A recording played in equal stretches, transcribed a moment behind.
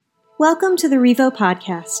Welcome to the Revo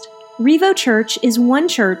Podcast. Revo Church is one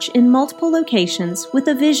church in multiple locations with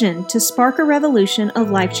a vision to spark a revolution of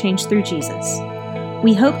life change through Jesus.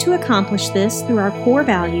 We hope to accomplish this through our core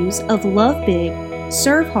values of love big,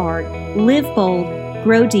 serve hard, live bold,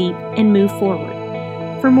 grow deep, and move forward.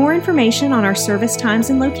 For more information on our service times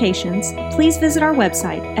and locations, please visit our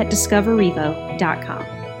website at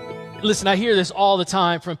discoverrevo.com. Listen, I hear this all the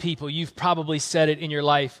time from people. You've probably said it in your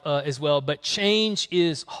life as well, but change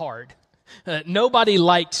is hard. Nobody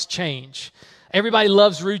likes change. Everybody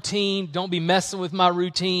loves routine. Don't be messing with my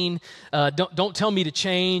routine. Don't tell me to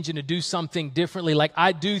change and to do something differently. Like,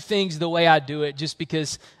 I do things the way I do it just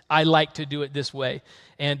because I like to do it this way.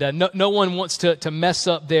 And no one wants to mess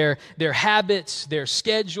up their habits, their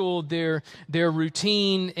schedule, their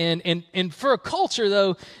routine. And for a culture,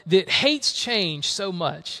 though, that hates change so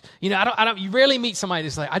much, you rarely meet somebody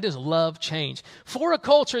that's like, I just love change. For a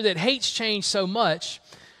culture that hates change so much,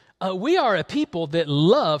 we are a people that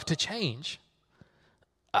love to change.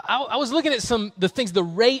 I was looking at the things, the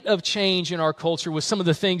rate of change in our culture with some of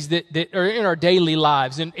the things that are in our daily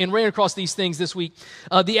lives, and ran across these things this week.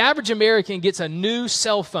 The average American gets a new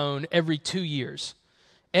cell phone every 2 years.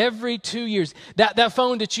 Every 2 years. That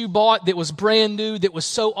phone that you bought that was brand new, that was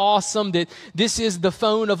so awesome, that this is the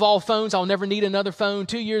phone of all phones, I'll never need another phone.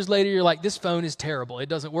 2 years later, you're like, this phone is terrible. It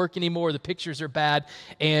doesn't work anymore. The pictures are bad.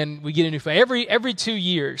 And we get a new phone. Every 2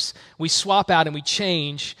 years, we swap out and we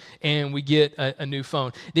change and we get a new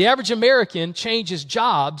phone. The average American changes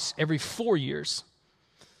jobs every 4 years.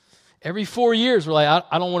 Every 4 years, we're like,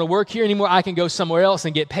 I don't want to work here anymore. I can go somewhere else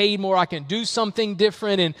and get paid more. I can do something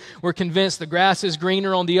different. And we're convinced the grass is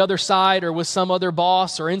greener on the other side or with some other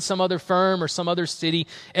boss or in some other firm or some other city.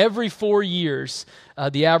 Every 4 years,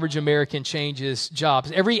 the average American changes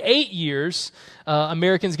jobs. Every 8 years,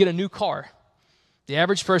 Americans get a new car. The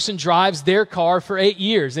average person drives their car for 8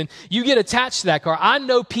 years, and you get attached to that car. I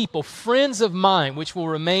know people, friends of mine, which will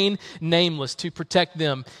remain nameless to protect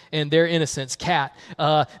them and their innocence, Kat,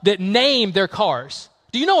 that name their cars.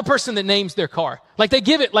 Do you know a person that names their car? Like, they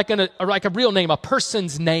give it like a real name, a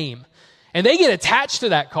person's name. And they get attached to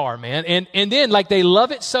that car, man. And then, like, they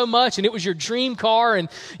love it so much, and it was your dream car, and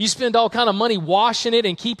you spend all kind of money washing it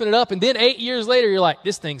and keeping it up. And then 8 years later, you're like,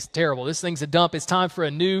 this thing's terrible. This thing's a dump. It's time for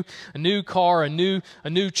a new car, a new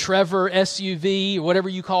Trevor SUV, or whatever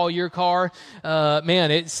you call your car. Man,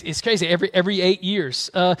 it's crazy. Every 8 years.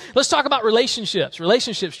 Let's talk about relationships.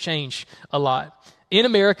 Relationships change a lot. In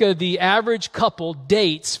America, the average couple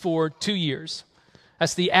dates for 2 years.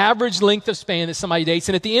 That's the average length of span that somebody dates.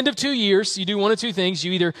 And at the end of 2 years, you do one of two things.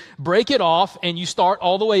 You either break it off and you start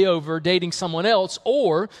all the way over dating someone else,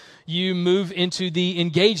 or you move into the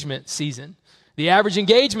engagement season. The average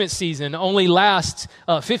engagement season only lasts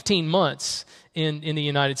 15 months in the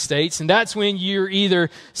United States. And that's when you're either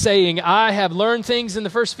saying, I have learned things in the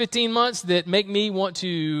first 15 months that make me want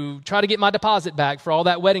to try to get my deposit back for all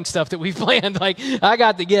that wedding stuff that we've planned. Like, I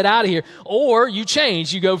got to get out of here. Or you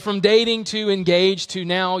change. You go from dating to engaged to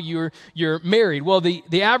now you're married. Well,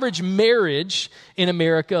 the average marriage in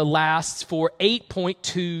America lasts for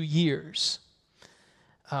 8.2 years.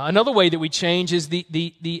 Another way that we change is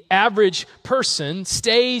the average person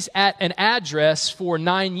stays at an address for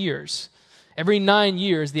 9 years. Every 9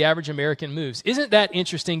 years, the average American moves. Isn't that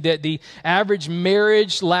interesting that the average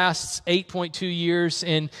marriage lasts 8.2 years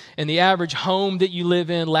and the average home that you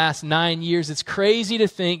live in lasts 9 years? It's crazy to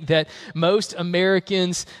think that most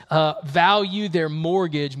Americans value their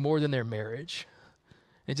mortgage more than their marriage.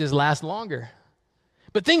 It just lasts longer.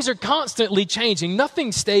 But things are constantly changing.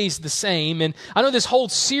 Nothing stays the same. And I know this whole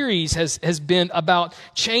series has been about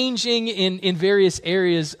changing in various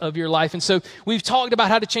areas of your life. And so we've talked about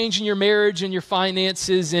how to change in your marriage and your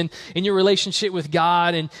finances and in your relationship with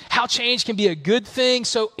God and how change can be a good thing.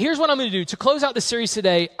 So here's what I'm going to do. To close out the series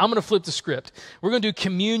today, I'm going to flip the script. We're going to do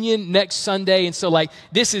communion next Sunday. And so,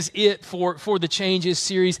 this is it for the Changes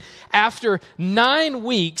series. After 9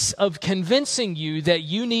 weeks of convincing you that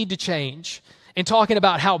you need to change, and talking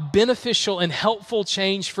about how beneficial and helpful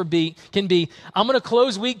change can be, I'm going to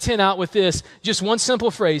close week 10 out with this, just one simple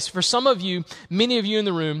phrase. For some of you, many of you in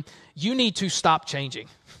the room, you need to stop changing.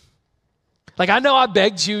 I know I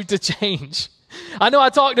begged you to change. I know I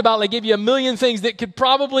talked about, give you a million things that could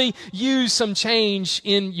probably use some change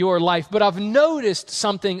in your life, but I've noticed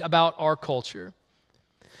something about our culture.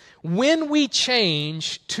 When we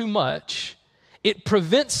change too much, it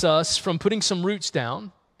prevents us from putting some roots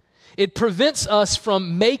down. It prevents us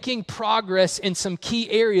from making progress in some key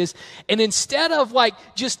areas. And instead of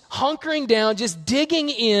just hunkering down, just digging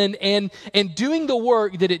in and doing the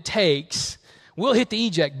work that it takes, we'll hit the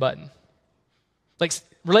eject button.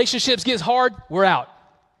 Relationships gets hard, we're out.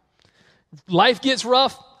 Life gets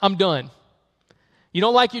rough, I'm done. You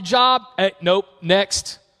don't like your job? Nope,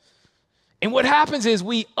 next. And what happens is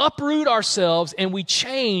we uproot ourselves and we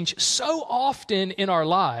change so often in our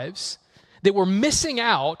lives that we're missing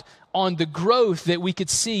out on the growth that we could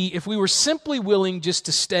see if we were simply willing just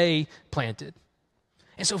to stay planted.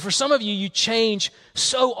 And so for some of you, you change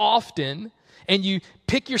so often and you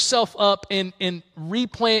pick yourself up and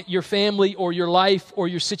replant your family or your life or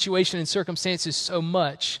your situation and circumstances so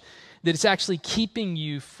much that it's actually keeping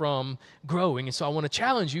you from growing. And so I want to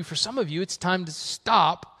challenge you. For some of you, it's time to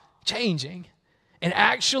stop changing and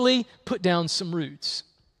actually put down some roots.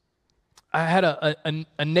 I had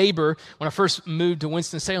a neighbor when I first moved to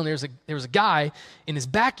Winston-Salem. There was a guy in his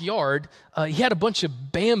backyard. He had a bunch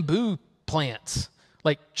of bamboo plants,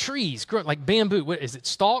 like trees, like bamboo. What is it,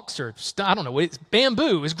 stalks or I don't know.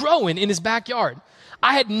 Bamboo is growing in his backyard.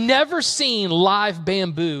 I had never seen live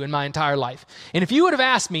bamboo in my entire life. And if you would have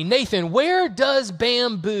asked me, Nathan, where does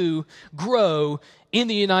bamboo grow in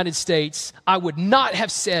the United States, I would not have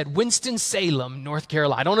said Winston-Salem, North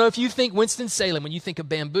Carolina. I don't know if you think Winston-Salem when you think of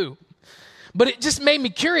bamboo. But it just made me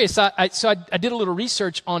curious. So I did a little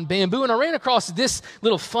research on bamboo, and I ran across this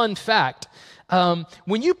little fun fact.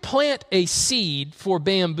 When you plant a seed for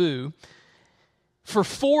bamboo, for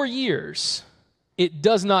 4 years, it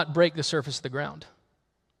does not break the surface of the ground.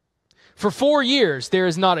 For 4 years, there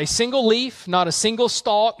is not a single leaf, not a single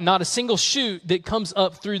stalk, not a single shoot that comes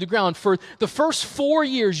up through the ground. For the first 4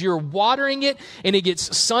 years, you're watering it and it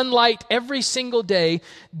gets sunlight every single day.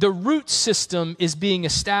 The root system is being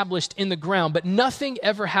established in the ground, but nothing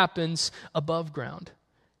ever happens above ground.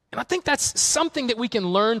 And I think that's something that we can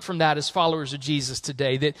learn from that as followers of Jesus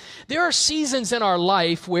today, that there are seasons in our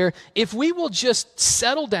life where if we will just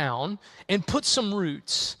settle down and put some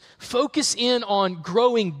roots, focus in on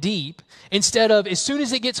growing deep instead of as soon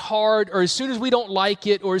as it gets hard or as soon as we don't like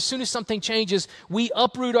it or as soon as something changes, we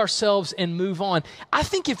uproot ourselves and move on. I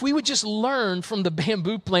think if we would just learn from the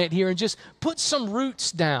bamboo plant here and just put some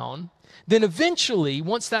roots down, then eventually,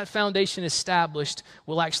 once that foundation is established,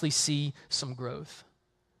 we'll actually see some growth.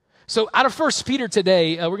 So out of 1 Peter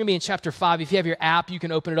today, we're going to be in chapter 5. If you have your app, you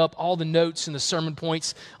can open it up. All the notes and the sermon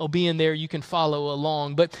points will be in there. You can follow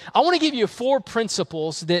along. But I want to give you 4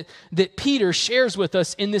 principles that Peter shares with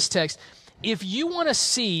us in this text. If you want to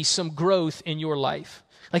see some growth in your life,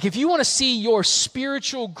 like if you want to see your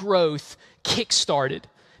spiritual growth kick-started,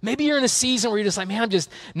 maybe you're in a season where you're just like, man, I'm just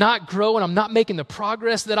not growing. I'm not making the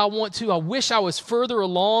progress that I want to. I wish I was further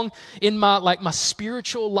along in my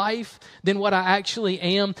spiritual life than what I actually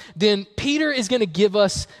am. Then Peter is going to give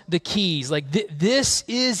us the keys. Like this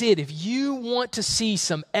is it. If you want to see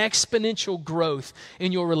some exponential growth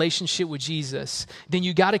in your relationship with Jesus, then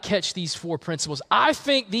you got to catch these 4 principles. I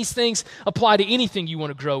think these things apply to anything you want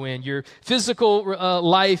to grow in. Your physical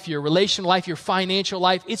life, your relational life, your financial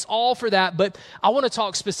life. It's all for that. But I want to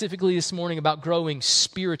talk specifically this morning about growing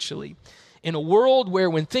spiritually. In a world where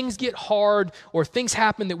when things get hard or things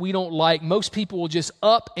happen that we don't like, most people will just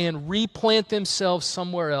up and replant themselves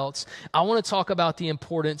somewhere else. I want to talk about the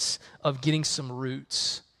importance of getting some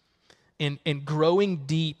roots and growing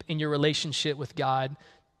deep in your relationship with God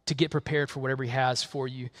to get prepared for whatever He has for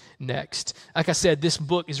you next. Like I said, this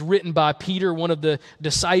book is written by Peter, one of the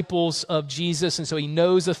disciples of Jesus, and so he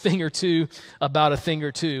knows a thing or two about a thing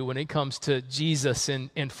or two when it comes to Jesus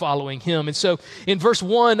and following Him. And so in verse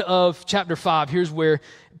 1 of chapter 5, here's where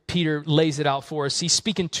Peter lays it out for us. He's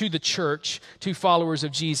speaking to the church, to followers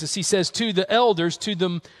of Jesus. He says to the elders, to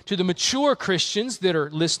the mature Christians that are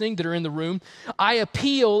listening, that are in the room, I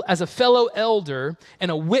appeal as a fellow elder and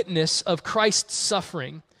a witness of Christ's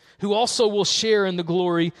suffering, who also will share in the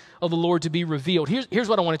glory of the Lord to be revealed. Here's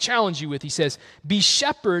what I want to challenge you with. He says, be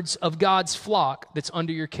shepherds of God's flock that's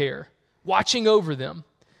under your care, watching over them,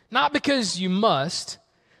 not because you must,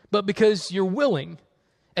 but because you're willing,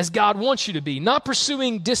 as God wants you to be, not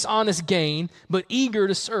pursuing dishonest gain, but eager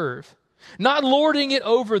to serve, not lording it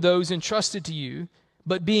over those entrusted to you,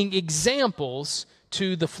 but being examples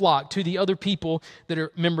to the flock, to the other people that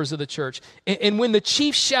are members of the church. And when the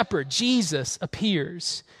chief shepherd, Jesus,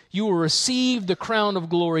 appears, you will receive the crown of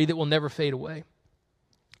glory that will never fade away.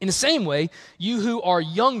 In the same way, you who are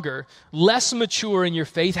younger, less mature in your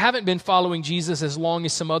faith, haven't been following Jesus as long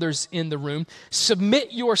as some others in the room,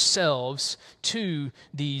 submit yourselves to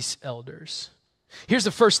these elders. Here's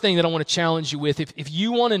the first thing that I want to challenge you with. If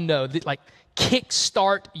you want to know that,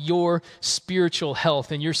 kickstart your spiritual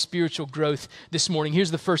health and your spiritual growth this morning,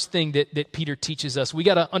 here's the first thing that Peter teaches us. We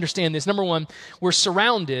got to understand this. Number 1, we're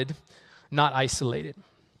surrounded, not isolated.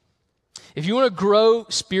 If you want to grow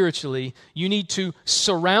spiritually, you need to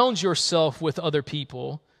surround yourself with other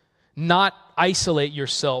people, not isolate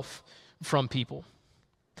yourself from people.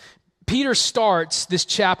 Peter starts this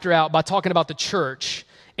chapter out by talking about the church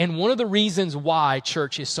and one of the reasons why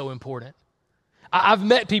church is so important. I've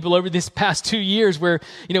met people over this past 2 years where,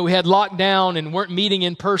 we had lockdown and weren't meeting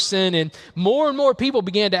in person, and more people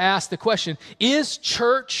began to ask the question, is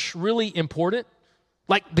church really important?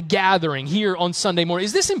 Like the gathering here on Sunday morning.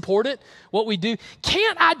 Is this important, what we do?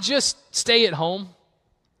 Can't I just stay at home?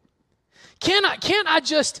 Can't I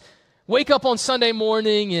just wake up on Sunday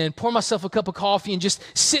morning and pour myself a cup of coffee and just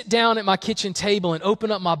sit down at my kitchen table and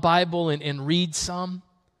open up my Bible and read some?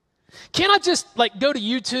 Can't I just go to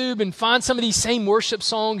YouTube and find some of these same worship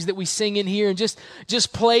songs that we sing in here and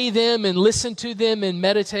just play them and listen to them and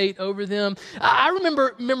meditate over them? I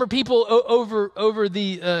remember people over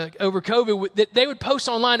COVID that they would post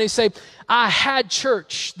online. They say, "I had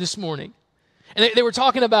church this morning," and they were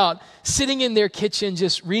talking about sitting in their kitchen,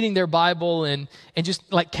 just reading their Bible and just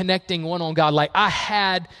connecting one on God. I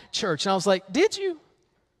had church, and I was like, "Did you?"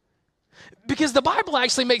 Because the Bible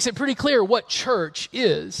actually makes it pretty clear what church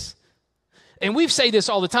is. And we say this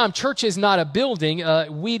all the time, church is not a building.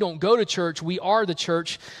 We don't go to church, we are the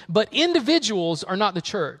church. But individuals are not the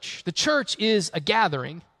church. The church is a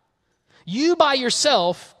gathering. You by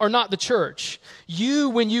yourself are not the church.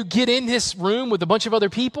 You, when you get in this room with a bunch of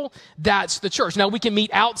other people, that's the church. Now, we can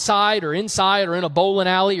meet outside or inside or in a bowling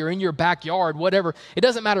alley or in your backyard, whatever. It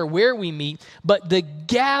doesn't matter where we meet. But the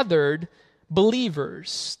gathered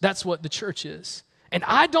believers, that's what the church is. And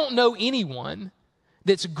I don't know anyone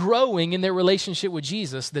that's growing in their relationship with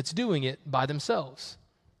Jesus that's doing it by themselves.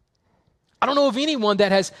 I don't know of anyone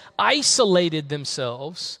that has isolated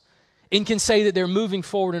themselves and can say that they're moving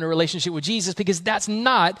forward in a relationship with Jesus, because that's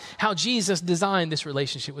not how Jesus designed this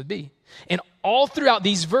relationship would be. And all throughout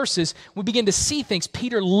these verses, we begin to see things.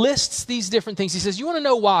 Peter lists these different things. He says, you want to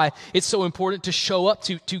know why it's so important to show up,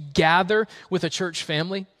 to gather with a church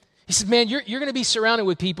family? He says, man, you're going to be surrounded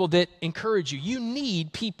with people that encourage you. You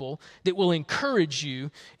need people that will encourage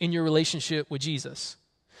you in your relationship with Jesus.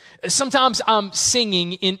 Sometimes I'm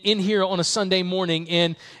singing in here on a Sunday morning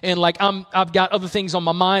and I've got other things on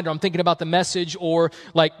my mind, or I'm thinking about the message, or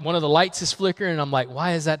one of the lights is flickering and I'm like,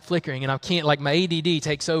 why is that flickering? And I can't, my ADD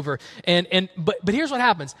takes over. But here's what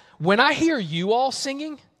happens. When I hear you all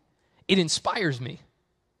singing, it inspires me.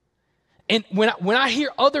 And when I hear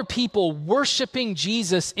other people worshiping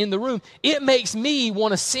Jesus in the room, it makes me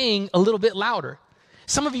want to sing a little bit louder.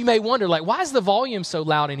 Some of you may wonder, why is the volume so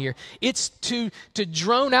loud in here? It's to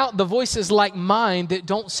drone out the voices like mine that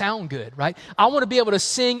don't sound good, right? I want to be able to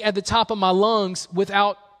sing at the top of my lungs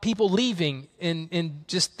without people leaving and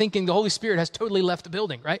just thinking the Holy Spirit has totally left the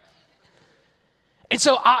building, right? And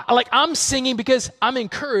so I'm singing because I'm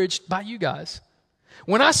encouraged by you guys.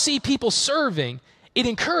 When I see people serving, it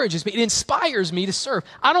encourages me. It inspires me to serve.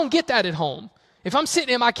 I don't get that at home. If I'm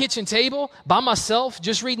sitting at my kitchen table by myself,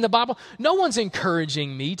 just reading the Bible, no one's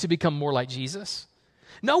encouraging me to become more like Jesus.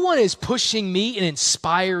 No one is pushing me and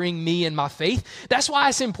inspiring me in my faith. That's why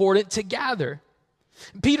it's important to gather.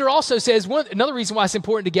 Peter also says another reason why it's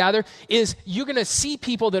important to gather is you're going to see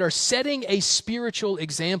people that are setting a spiritual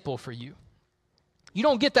example for you. You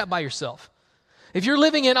don't get that by yourself. If you're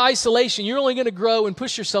living in isolation, you're only going to grow and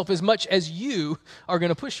push yourself as much as you are going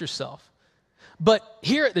to push yourself. But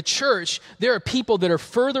here at the church, there are people that are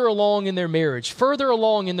further along in their marriage, further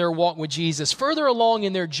along in their walk with Jesus, further along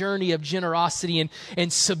in their journey of generosity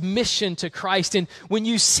and submission to Christ. And when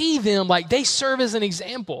you see them, they serve as an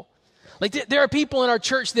example. There are people in our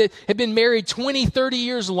church that have been married 20, 30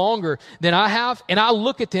 years longer than I have. And I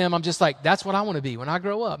look at them, I'm just that's what I want to be when I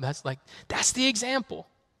grow up. That's the example.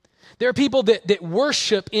 There are people that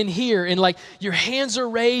worship in here and your hands are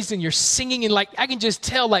raised and you're singing and I can just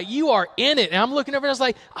tell you are in it. And I'm looking over and I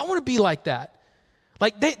was I want to be like that.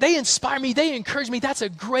 They inspire me. They encourage me. That's a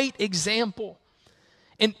great example.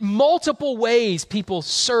 In multiple ways, people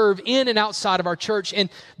serve in and outside of our church, and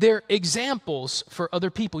they're examples for other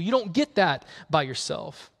people. You don't get that by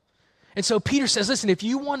yourself. And so Peter says, listen, if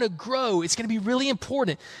you want to grow, it's going to be really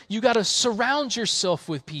important. You got to surround yourself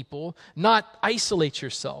with people, not isolate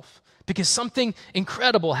yourself. Because something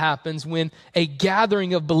incredible happens when a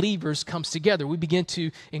gathering of believers comes together. We begin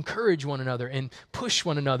to encourage one another and push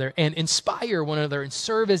one another and inspire one another and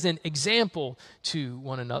serve as an example to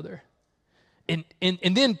one another. And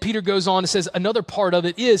then Peter goes on and says another part of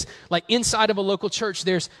it is inside of a local church,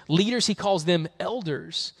 there's leaders. He calls them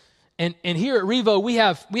elders. And here at Revo, we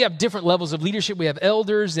have different levels of leadership. We have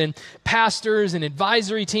elders and pastors and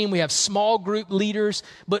advisory team. We have small group leaders.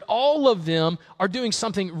 But all of them are doing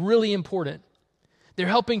something really important. They're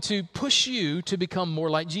helping to push you to become more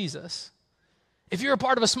like Jesus. If you're a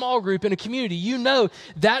part of a small group in a community, you know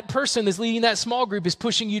that person that's leading that small group is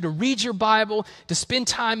pushing you to read your Bible, to spend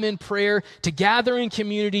time in prayer, to gather in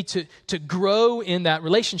community, to grow in that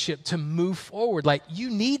relationship, to move forward. Like, you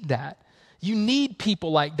need that. You need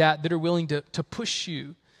people like that that are willing to push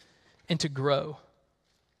you and to grow.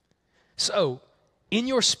 So, in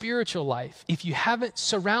your spiritual life, if you haven't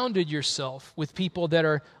surrounded yourself with people that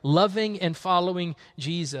are loving and following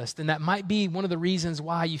Jesus, then that might be one of the reasons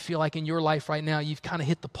why you feel like in your life right now you've kind of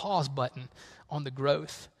hit the pause button on the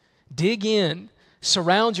growth. Dig in.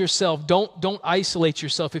 Surround yourself. Don't isolate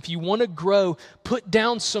yourself. If you want to grow, put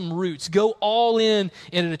down some roots. Go all in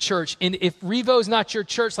a church. And if Revo's not your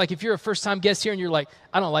church, like if you're a first-time guest here and you're like,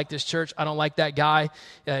 I don't like this church. I don't like that guy.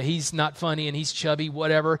 He's not funny and he's chubby,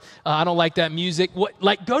 whatever. I don't like that music.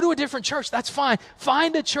 Go to a different church. That's fine.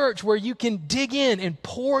 Find a church where you can dig in and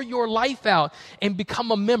pour your life out and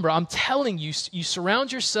become a member. I'm telling you, you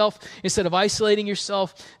surround yourself instead of isolating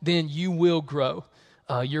yourself, then you will grow.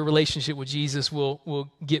 Your relationship with Jesus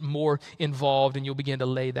will get more involved and you'll begin to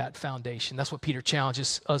lay that foundation. That's what Peter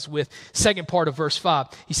challenges us with. Second part of verse 5,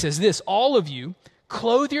 he says this, all of you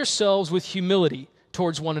clothe yourselves with humility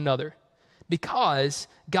towards one another because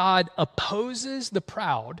God opposes the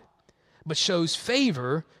proud but shows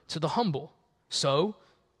favor to the humble. So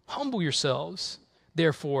humble yourselves,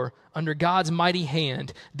 therefore, under God's mighty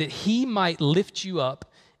hand that he might lift you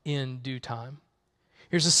up in due time.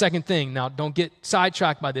 Here's the second thing. Now, don't get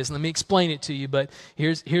sidetracked by this. Let me explain it to you, but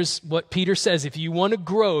here's what Peter says. If you want to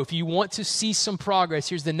grow, if you want to see some progress,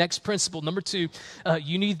 here's the next principle. Number 2,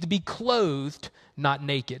 you need to be clothed, not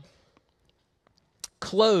naked.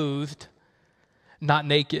 Clothed, not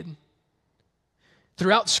naked.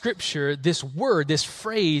 Throughout Scripture, this word, this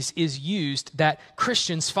phrase is used that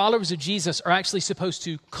Christians, followers of Jesus, are actually supposed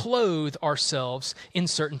to clothe ourselves in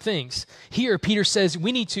certain things. Here, Peter says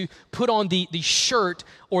we need to put on the shirt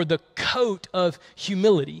or the coat of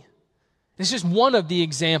humility. This is one of the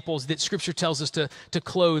examples that Scripture tells us to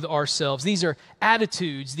clothe ourselves. These are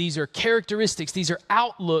attitudes, these are characteristics, these are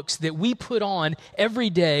outlooks that we put on every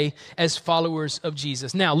day as followers of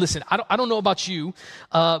Jesus. Now, listen, I don't know about you,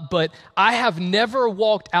 but I have never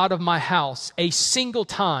walked out of my house a single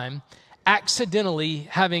time accidentally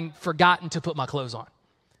having forgotten to put my clothes on.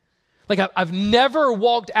 Like I've never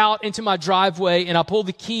walked out into my driveway and I pull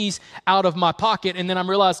the keys out of my pocket and then I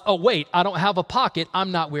realize, oh wait, I don't have a pocket.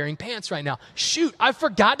 I'm not wearing pants right now. Shoot, I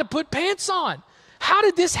forgot to put pants on. How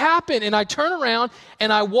did this happen? And I turn around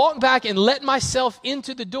and I walk back and let myself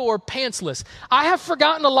into the door pantsless. I have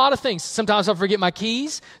forgotten a lot of things. Sometimes I forget my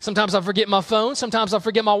keys. Sometimes I forget my phone. Sometimes I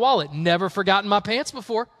forget my wallet. Never forgotten my pants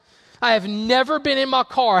before. I have never been in my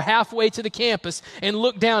car halfway to the campus and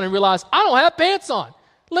looked down and realized I don't have pants on.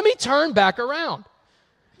 Let me turn back around.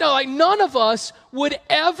 No, like none of us would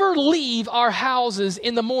ever leave our houses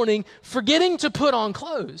in the morning forgetting to put on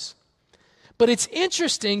clothes. But it's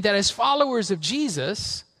interesting that as followers of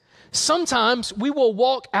Jesus, sometimes we will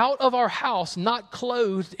walk out of our house not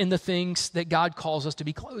clothed in the things that God calls us to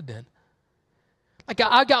be clothed in. Like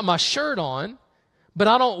I got my shirt on, but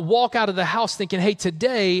I don't walk out of the house thinking, hey,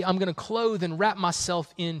 today I'm going to clothe and wrap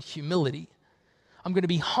myself in humility. I'm going to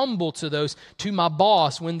be humble to my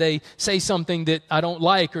boss when they say something that I don't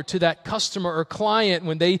like, or to that customer or client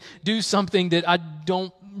when they do something that I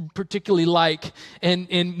don't particularly like, and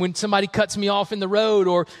when somebody cuts me off in the road,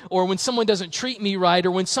 or when someone doesn't treat me right,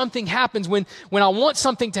 or when something happens, when I want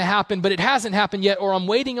something to happen but it hasn't happened yet, or I'm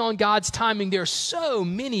waiting on God's timing. There are so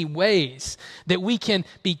many ways that we can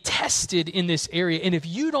be tested in this area. And if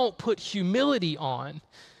you don't put humility on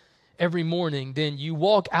every morning, then you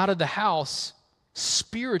walk out of the house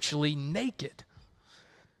spiritually naked.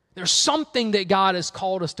 There's something that God has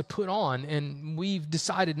called us to put on, and we've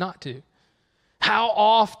decided not to. How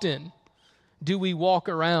often do we walk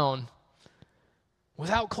around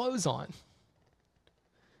without clothes on?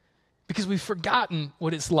 Because we've forgotten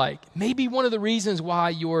what it's like. Maybe one of the reasons why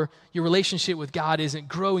your relationship with God isn't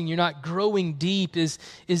growing, you're not growing deep, is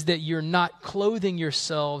that you're not clothing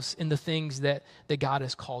yourselves in the things that God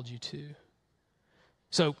has called you to.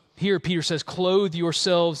 So here Peter says, clothe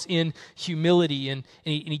yourselves in humility, and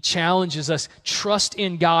he challenges us, trust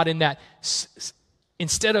in God in that.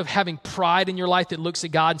 Instead of having pride in your life that looks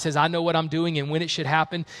at God and says, I know what I'm doing and when it should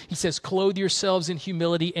happen, he says, clothe yourselves in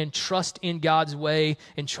humility and trust in God's way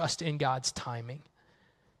and trust in God's timing.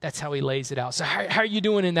 That's how he lays it out. So how are you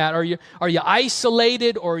doing in that? Are you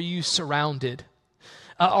isolated or are you surrounded?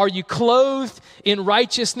 Are you clothed in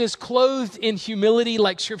righteousness, clothed in humility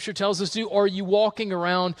like Scripture tells us to? Or are you walking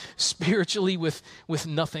around spiritually with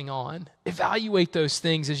nothing on? Evaluate those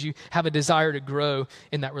things as you have a desire to grow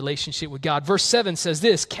in that relationship with God. Verse 7 says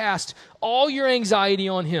this, cast all your anxiety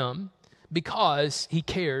on him because he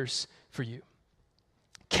cares for you.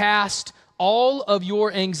 Cast all of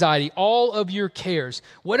your anxiety, all of your cares,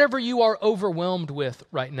 whatever you are overwhelmed with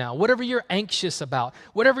right now, whatever you're anxious about,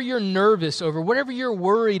 whatever you're nervous over, whatever you're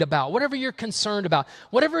worried about, whatever you're concerned about,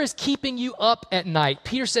 whatever is keeping you up at night.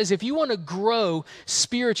 Peter says if you want to grow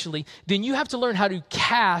spiritually, then you have to learn how to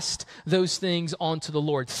cast those things onto the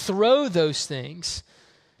Lord. Throw those things.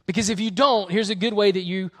 Because if you don't, here's a good way that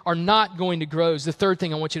you are not going to grow. Is the third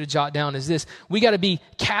thing I want you to jot down is this. We got to be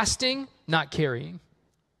casting, not carrying.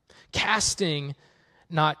 Casting,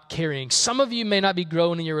 not carrying. Some of you may not be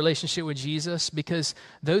growing in your relationship with Jesus because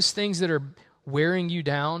those things that are wearing you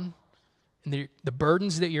down and the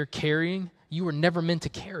burdens that you're carrying, you were never meant to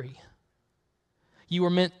carry. You were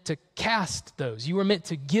meant to cast those. You were meant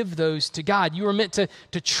to give those to God. You were meant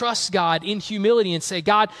to trust God in humility and say,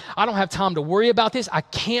 God, I don't have time to worry about this. I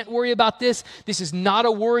can't worry about this. This is not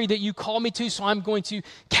a worry that you call me to, so I'm going to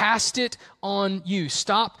cast it on you.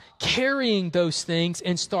 Stop carrying those things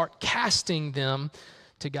and start casting them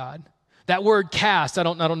to God. That word cast, I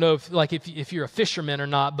don't know if you're a fisherman or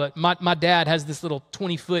not, but my dad has this little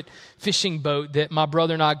 20-foot fishing boat that my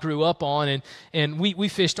brother and I grew up on, and we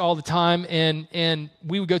fished all the time, and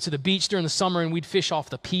we would go to the beach during the summer and we'd fish off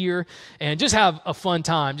the pier and just have a fun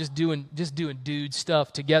time, just doing dude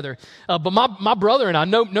stuff together. But my brother and I,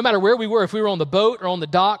 no matter where we were, if we were on the boat or on the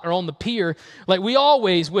dock or on the pier, like we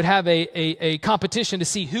always would have a competition to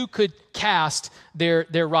see who could cast their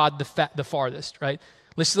rod the farthest, right?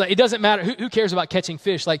 It doesn't matter. Who cares about catching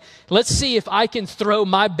fish? Like, let's see if I can throw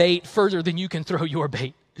my bait further than you can throw your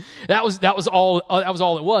bait. That was all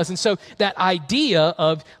it was. And so that idea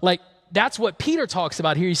of that's what Peter talks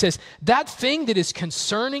about here. He says, that thing that is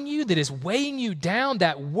concerning you, that is weighing you down,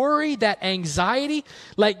 that worry, that anxiety,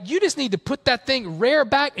 you just need to put that thing rear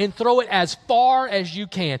back and throw it as far as you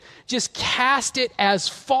can. Just cast it as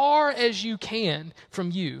far as you can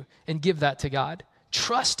from you and give that to God.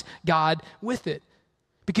 Trust God with it.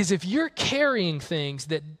 Because if you're carrying things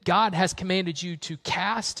that God has commanded you to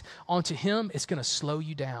cast onto him, it's going to slow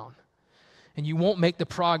you down. And you won't make the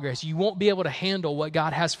progress. You won't be able to handle what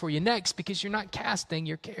God has for you next because you're not casting,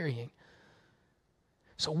 you're carrying.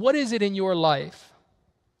 So what is it in your life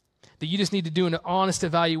that you just need to do an honest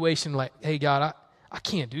evaluation like, hey, God, I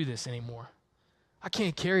can't do this anymore. I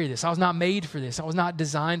can't carry this. I was not made for this. I was not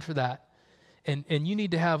designed for that. And you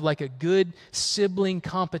need to have a good sibling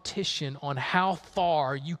competition on how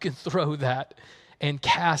far you can throw that and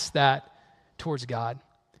cast that towards God.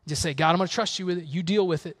 Just say, God, I'm going to trust you with it. You deal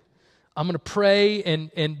with it. I'm going to pray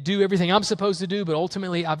and do everything I'm supposed to do, but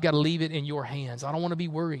ultimately I've got to leave it in your hands. I don't want to be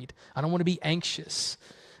worried. I don't want to be anxious.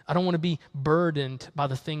 I don't want to be burdened by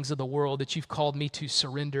the things of the world that you've called me to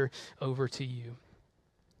surrender over to you.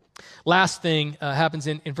 Last thing happens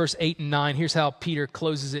in verse 8 and 9. Here's how Peter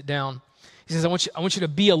closes it down. He says, I want you to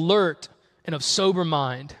be alert and of sober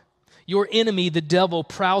mind. Your enemy, the devil,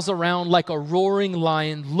 prowls around like a roaring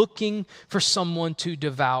lion looking for someone to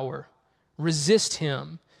devour. Resist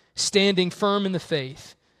him, standing firm in the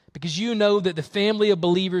faith, because you know that the family of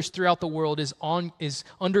believers throughout the world is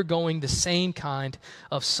undergoing the same kind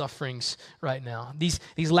of sufferings right now. These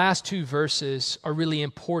last two verses are really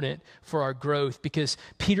important for our growth because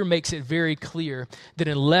Peter makes it very clear that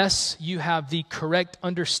unless you have the correct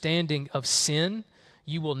understanding of sin,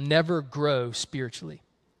 you will never grow spiritually.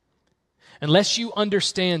 Unless you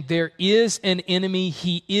understand there is an enemy,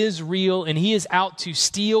 he is real, and he is out to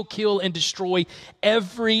steal, kill, and destroy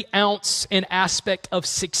every ounce and aspect of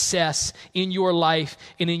success in your life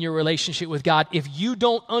and in your relationship with God. If you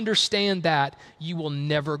don't understand that, you will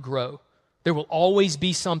never grow. There will always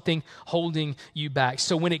be something holding you back.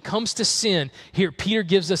 So when it comes to sin, here Peter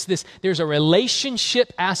gives us this, there's a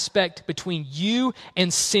relationship aspect between you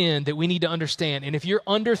and sin that we need to understand. And if you're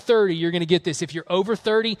under 30, you're going to get this. If you're over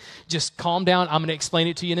 30, just calm down. I'm going to explain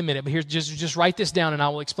it to you in a minute. But here's just write this down and I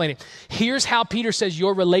will explain it. Here's how Peter says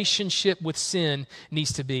your relationship with sin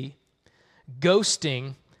needs to be.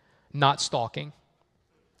 Ghosting, not stalking.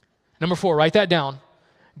 Number 4, write that down.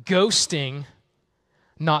 Ghosting,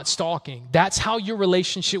 not stalking. That's how your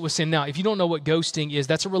relationship with sin. Now, if you don't know what ghosting is,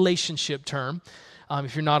 that's a relationship term.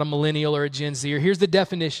 If you're not a millennial or a Gen Zer, here's the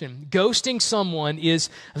definition. Ghosting someone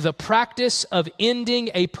is the practice of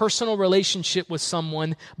ending a personal relationship with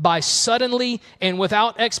someone by suddenly and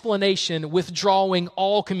without explanation withdrawing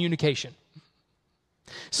all communication.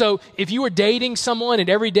 So if you were dating someone and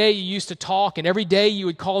every day you used to talk and every day you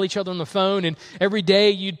would call each other on the phone and every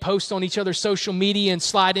day you'd post on each other's social media and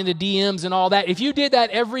slide into DMs and all that, if you did that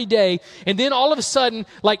every day and then all of a sudden,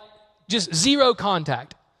 like just zero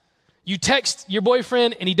contact, you text your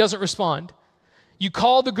boyfriend and he doesn't respond. You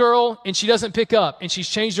call the girl and she doesn't pick up and she's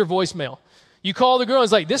changed her voicemail. You call the girl and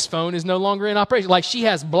it's like, this phone is no longer in operation. Like she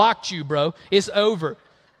has blocked you, bro. It's over.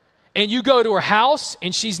 And you go to her house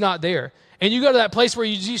and she's not there. And you go to that place where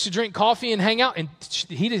you used to drink coffee and hang out, and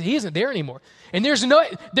he isn't there anymore. And there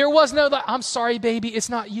was no, like, I'm sorry, baby, it's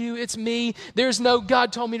not you, it's me. There's no,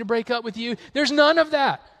 God told me to break up with you. There's none of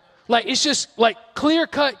that. Like, it's just like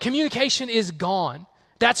clear-cut communication is gone.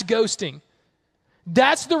 That's ghosting.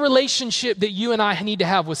 That's the relationship that you and I need to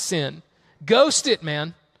have with sin. Ghost it,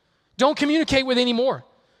 man. Don't communicate with anymore.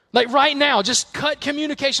 Like right now, just cut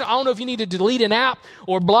communication. I don't know if you need to delete an app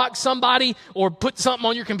or block somebody or put something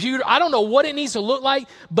on your computer. I don't know what it needs to look like,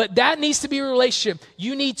 but that needs to be a relationship.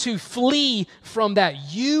 You need to flee from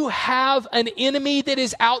that. You have an enemy that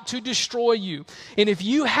is out to destroy you. And if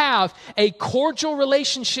you have a cordial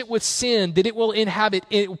relationship with sin, that it will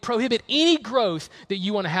prohibit any growth that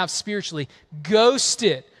you want to have spiritually. Ghost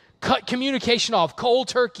it. Cut communication off. Cold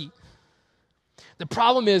turkey. The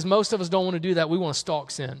problem is most of us don't want to do that. We want to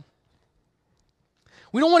stalk sin.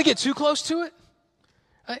 We don't want to get too close to it.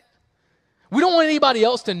 Right? We don't want anybody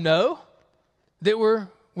else to know that we're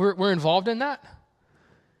involved in that.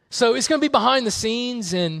 So it's going to be behind the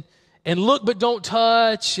scenes and look but don't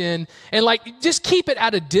touch and like just keep it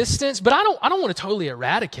at a distance. But I don't want to totally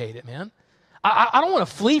eradicate it, man. I don't want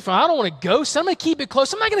to flee from it. I don't want to ghost. I'm going to keep it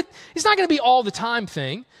close. It's not going to be all the time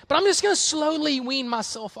thing, but I'm just going to slowly wean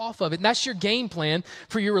myself off of it. And that's your game plan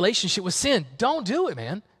for your relationship with sin. Don't do it,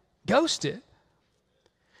 man. Ghost it.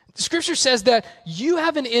 The scripture says that you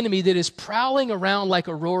have an enemy that is prowling around like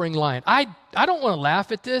a roaring lion. I don't want to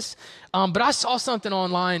laugh at this, but I saw something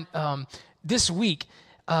online this week.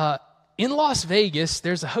 In Las Vegas,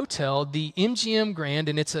 there's a hotel, the MGM Grand,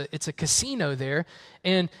 and it's a casino there.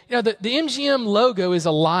 And you know the MGM logo is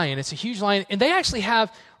a lion. It's a huge lion, and they actually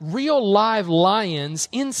have real live lions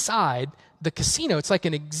inside the casino. It's like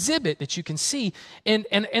an exhibit that you can see. And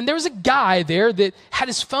there was a guy there that had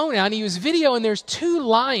his phone out and he was videoing. There's 2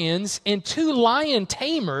 lions and 2 lion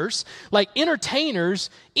tamers, like entertainers,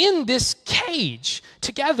 in this cage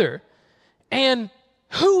together. And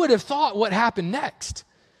who would have thought what happened next?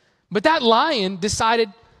 But that lion decided,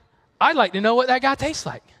 I'd like to know what that guy tastes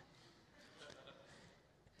like.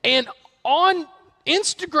 And on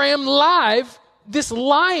Instagram Live, this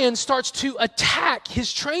lion starts to attack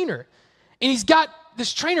his trainer. And he's got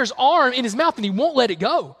this trainer's arm in his mouth and he won't let it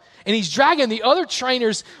go. And he's dragging the other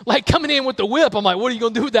trainers, like coming in with the whip. I'm like, what are you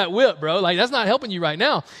going to do with that whip, bro? Like, that's not helping you right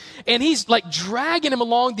now. And he's like dragging him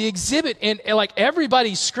along the exhibit and like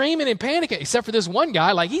everybody's screaming and panicking, except for this one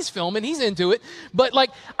guy. Like, he's filming, he's into it. But like,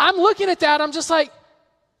 I'm looking at that, I'm just like,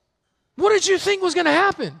 what did you think was going to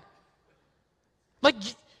happen? Like,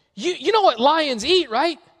 you know what lions eat,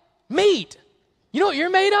 right? Meat. You know what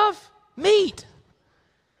you're made of? Meat.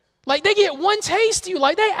 Like, they get one taste of you.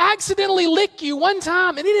 Like, they accidentally lick you one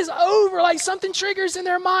time and it is over. Like, something triggers in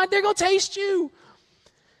their mind. They're going to taste you.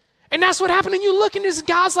 And that's what happened. And you look and this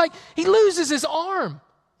guy's like, he loses his arm.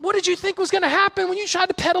 What did you think was going to happen when you tried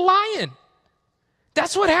to pet a lion?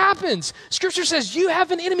 That's what happens. Scripture says you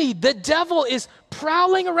have an enemy. The devil is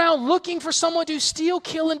prowling around looking for someone to steal,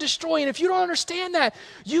 kill, and destroy. And if you don't understand that,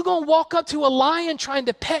 you're going to walk up to a lion trying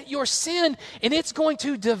to pet your sin and it's going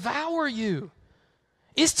to devour you.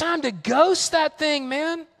 It's time to ghost that thing,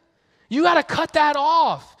 man. You got to cut that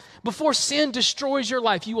off before sin destroys your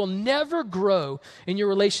life. You will never grow in your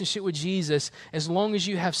relationship with Jesus as long as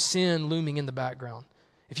you have sin looming in the background.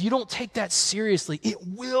 If you don't take that seriously, it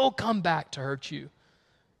will come back to hurt you.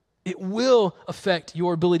 It will affect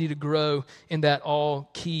your ability to grow in that all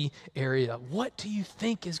key area. What do you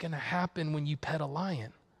think is going to happen when you pet a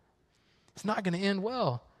lion? It's not going to end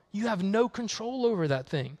well. You have no control over that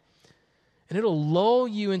thing. And it'll lull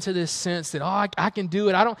you into this sense that, I can do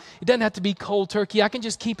it. It doesn't have to be cold turkey. I can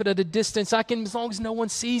just keep it at a distance. I can, as long as no one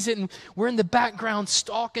sees it and we're in the background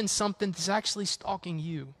stalking something that's actually stalking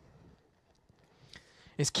you.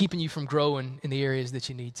 It's keeping you from growing in the areas that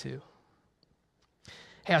you need to.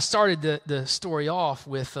 Hey, I started the story off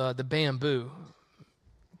with the bamboo.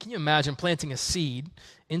 Can you imagine planting a seed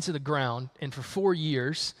into the ground and for 4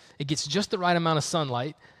 years, it gets just the right amount of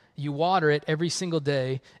sunlight. You water it every single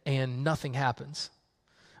day and nothing happens.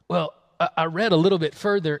 Well, I read a little bit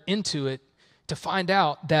further into it to find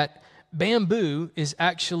out that bamboo is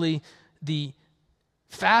actually the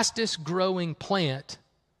fastest growing plant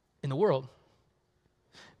in the world.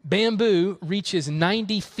 Bamboo reaches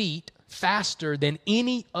 90 feet faster than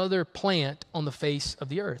any other plant on the face of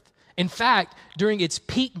the earth. In fact, during its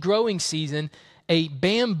peak growing season, a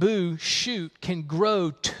bamboo shoot can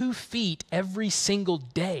grow 2 feet every single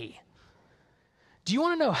day. Do you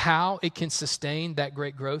want to know how it can sustain that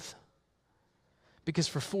great growth? Because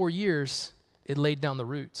for 4 years, it laid down the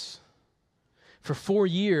roots. For 4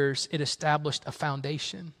 years, it established a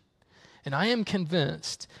foundation. And I am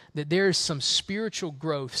convinced that there is some spiritual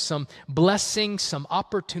growth, some blessing, some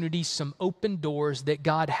opportunities, some open doors that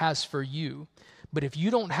God has for you. But if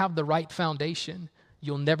you don't have the right foundation,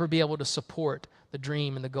 you'll never be able to support the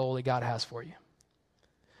dream and the goal that God has for you.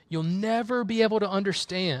 You'll never be able to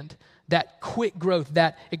understand that quick growth,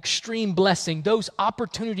 that extreme blessing, those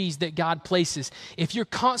opportunities that God places. If you're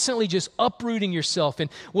constantly just uprooting yourself and,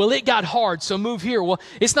 well, it got hard, so move here. Well,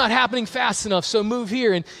 it's not happening fast enough, so move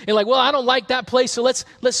here. And like, well, I don't like that place, so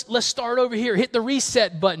let's start over here. Hit the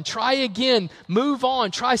reset button. Try again. Move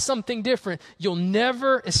on. Try something different. You'll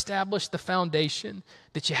never establish the foundation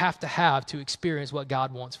that you have to experience what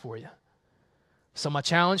God wants for you. So my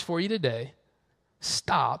challenge for you today,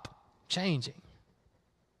 stop changing.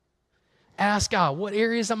 Ask God, what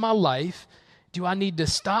areas of my life do I need to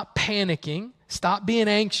stop panicking, stop being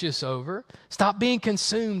anxious over, stop being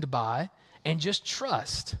consumed by, and just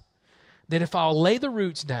trust that if I'll lay the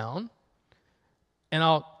roots down and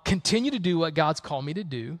I'll continue to do what God's called me to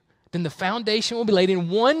do, then the foundation will be laid, and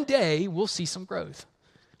one day we'll see some growth.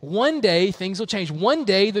 One day things will change. One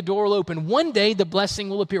day the door will open. One day the blessing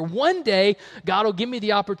will appear. One day God will give me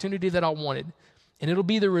the opportunity that I wanted. And it'll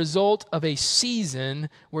be the result of a season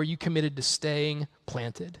where you committed to staying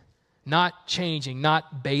planted, not changing,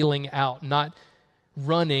 not bailing out, not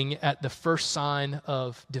running at the first sign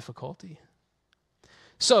of difficulty.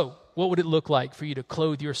 So, what would it look like for you to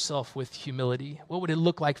clothe yourself with humility? What would it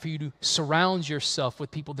look like for you to surround yourself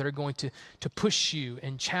with people that are going to push you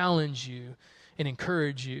and challenge you and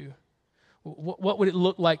encourage you? What would it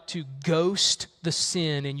look like to ghost the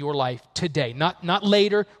sin in your life today? Not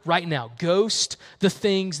later, right now. Ghost the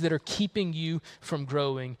things that are keeping you from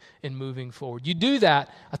growing and moving forward. You do that,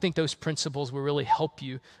 I think those principles will really help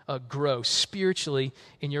you grow spiritually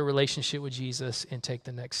in your relationship with Jesus and take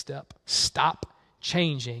the next step. Stop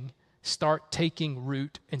changing, start taking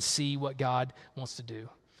root, and see what God wants to do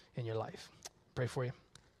in your life. Pray for you.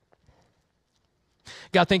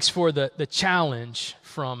 God, thanks for the challenge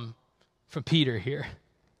from Peter here.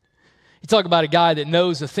 You talk about a guy that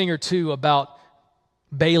knows a thing or two about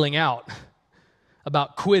bailing out,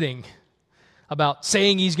 about quitting, about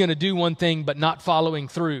saying he's going to do one thing but not following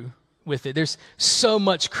through with it. There's so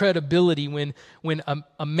much credibility when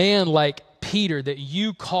a man like Peter that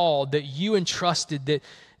you called, that you entrusted,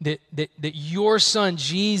 that your son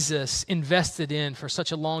Jesus invested in for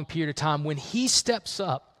such a long period of time, when he steps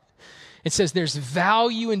up, it says there's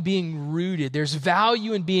value in being rooted. There's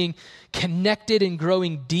value in being connected and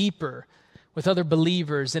growing deeper with other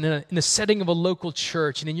believers and in the setting of a local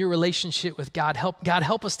church and in your relationship with God.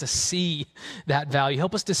 Help us to see that value.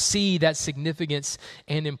 Help us to see that significance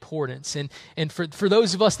and importance. And for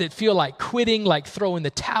those of us that feel like quitting, like throwing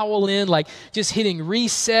the towel in, like just hitting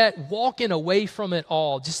reset, walking away from it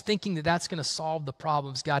all, just thinking that that's going to solve the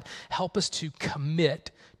problems, God, help us to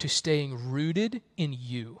commit to staying rooted in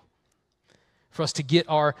you. For us to get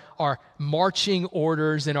our marching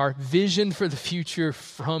orders and our vision for the future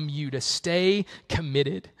from you, to stay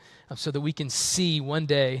committed so that we can see one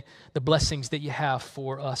day the blessings that you have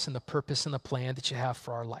for us and the purpose and the plan that you have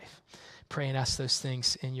for our life. Pray and ask those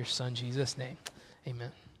things in your son Jesus' name.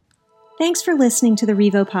 Amen. Thanks for listening to the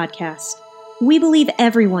Revo podcast. We believe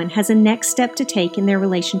everyone has a next step to take in their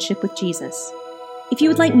relationship with Jesus. If you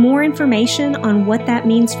would like more information on what that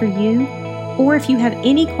means for you, or if you have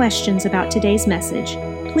any questions about today's message,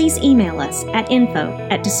 please email us at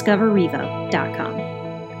info@discoverrevo.com.